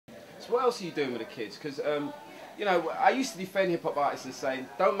What else are you doing with the kids? Because you know, I used to defend hip hop artists and say,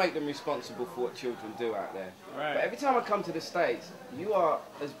 don't make them responsible for what children do out there. Right. But every time I come to the States, you are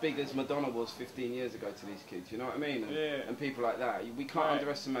as big as Madonna was 15 years ago to these kids. You know what I mean? And, Yeah. and people like that. We can't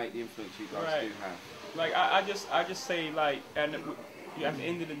underestimate the influence you guys do have. Like I just say, like, at the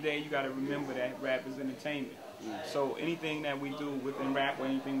end of the day, you got to remember that rap is entertainment. So anything that we do within rap or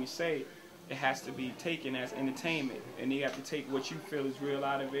anything we say, it has to be taken as entertainment, and you have to take what you feel is real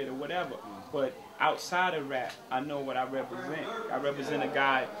out of it or whatever. But outside of rap, I know what I represent. I represent a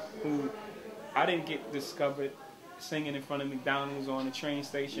guy who I didn't get discovered singing in front of McDonald's on the train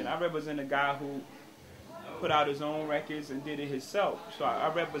station. I represent a guy who put out his own records and did it himself. So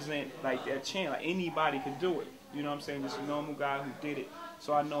I represent like that chance. Like anybody could do it. You know what I'm saying? Just a normal guy who did it.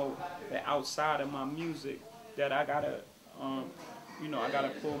 So I know that outside of my music, that I gotta, you know, I gotta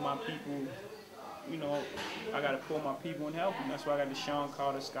pull my people. You know, I gotta pull my people and help them. That's why I got the Sean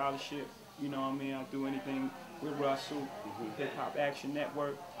Carter Scholarship. You know what I mean? I do anything with Russell, Hip Hop Action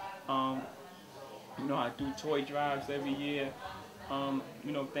Network. You know, I do toy drives every year.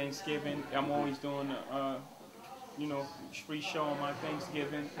 You know, Thanksgiving, I'm always doing you know, free show on my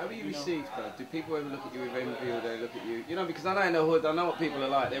Thanksgiving. How are you received though? Do people ever look at you with envy, or they look at you? You know, because I know in the hood, I know what people are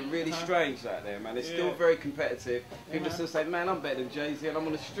like. They're really strange out there, man. It's still very competitive. People still say, man, I'm better than Jay-Z and I'm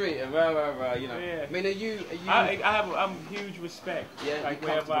on the street and rah, rah, rah, you know. I mean, are you... I'm huge respect, like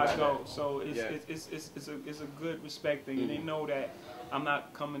wherever I go. So it's a good respect thing. And they know that I'm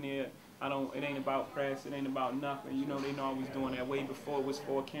not coming here. It ain't about press, it ain't about nothing. You know, they know I was doing that way before it was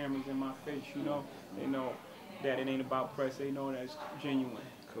 4 cameras in my face, you know. They know that it ain't about press, they know that's genuine.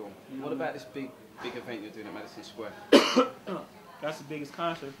 Cool. What about this big event you're doing at Madison Square? That's the biggest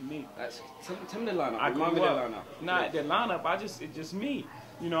concert for me. Tell me the lineup. Remind me the lineup. Nah, the lineup, it's just me.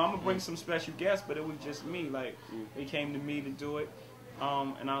 You know, I'm gonna bring some special guests, but it was just me. Like, they came to me to do it.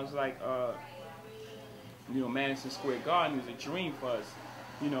 And I was like, you know, Madison Square Garden is a dream for us.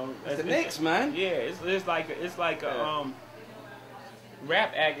 You know, it's the Knicks, man. Yeah, it's like a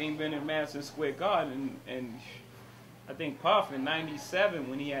rap act ain't been in Madison Square Garden, and I think Puff in '97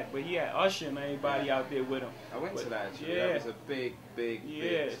 when he had Usher and everybody out there with him. I went to that actually. That was a big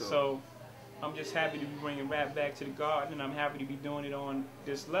tour. So I'm just happy to be bringing rap back to the Garden, and I'm happy to be doing it on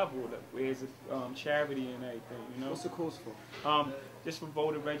this level, where it's a charity and everything. You know. What's the cause for? Just for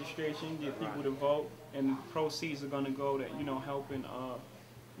voter registration, get people to vote, and proceeds are gonna go to helping.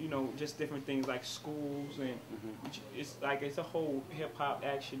 You know, just different things like schools, and it's a whole Hip Hop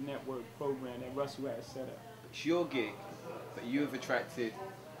Action Network program that Russell has set up. It's your gig, but you have attracted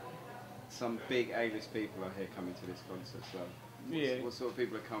some big A-list people out here coming to this concert. So, what sort of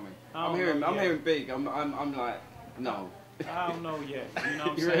people are coming? I'm hearing big. I'm like, no. I don't know yet. You know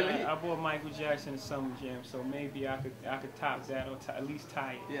what I'm saying? Really? I bought Michael Jackson at Summer Jam, so maybe I could top that or at least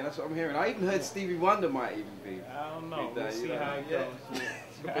tie it. Yeah, that's what I'm hearing. I even heard Stevie Wonder might even be. I don't know. We'll see how it goes.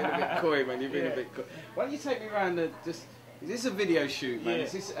 You've been a bit coy, man. You've been a bit coy. Why don't you take me around is this a video shoot, man?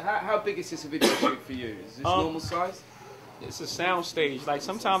 Is this, how big is this a video shoot for you? Is this normal size? It's a sound stage. Like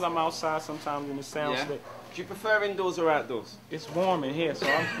sometimes I'm outside, sometimes in the sound stage. Do you prefer indoors or outdoors? It's warm in here, so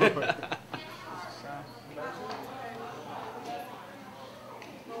I'm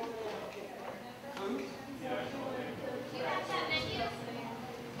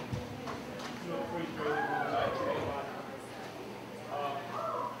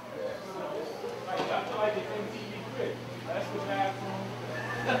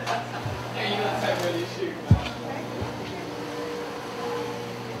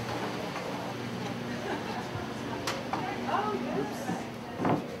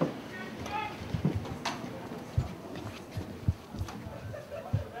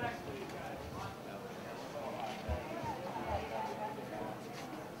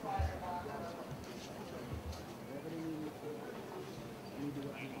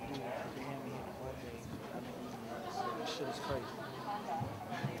It's crazy.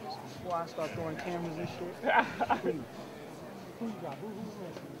 Before I start throwing cameras and shit, who you got? Who's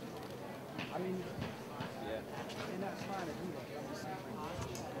I mean, they're not trying to do that. I'm just saying.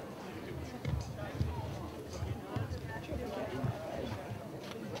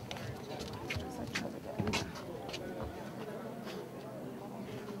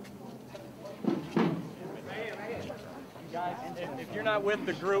 Guys, if you're not with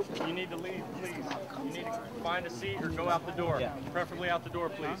the group, you need to leave, please. You need to find a seat or go out the door. Preferably out the door,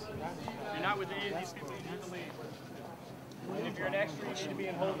 please. If you're not with these people, you need to leave. And if you're an extra, you need to be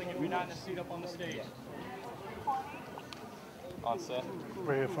in holding if you're not in a seat up on the stage. On set.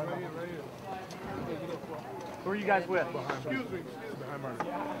 Right here, front. Who are you guys with? Excuse me. Behind Marty.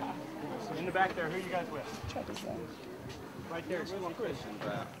 In the back there, who are you guys with? Check this out. Right there. One question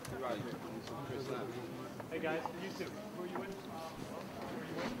about Hey guys, you two. Who are you with?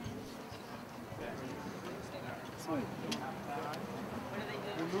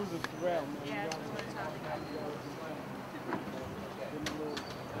 We're losing Pharrell, man. Yeah, that's what we're talking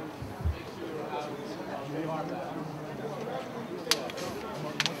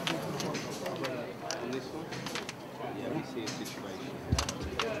on this one? Yeah, we see a situation.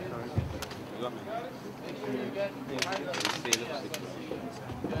 You got me? Yeah, we see a little situation.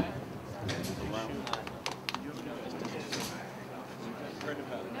 Around.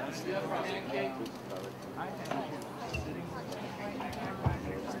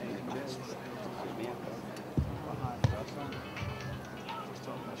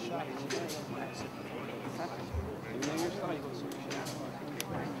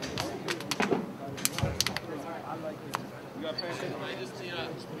 You got pancake?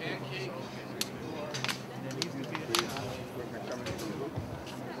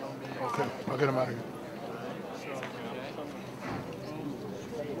 Okay, I'll get him out of here.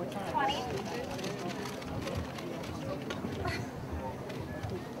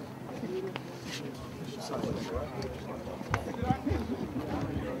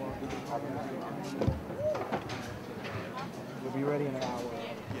 We'll be ready in an hour.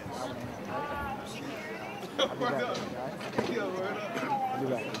 I'll be back. I'll be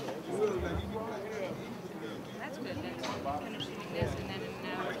back. That's good. That's finishing this and then in an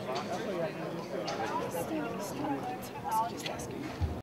hour.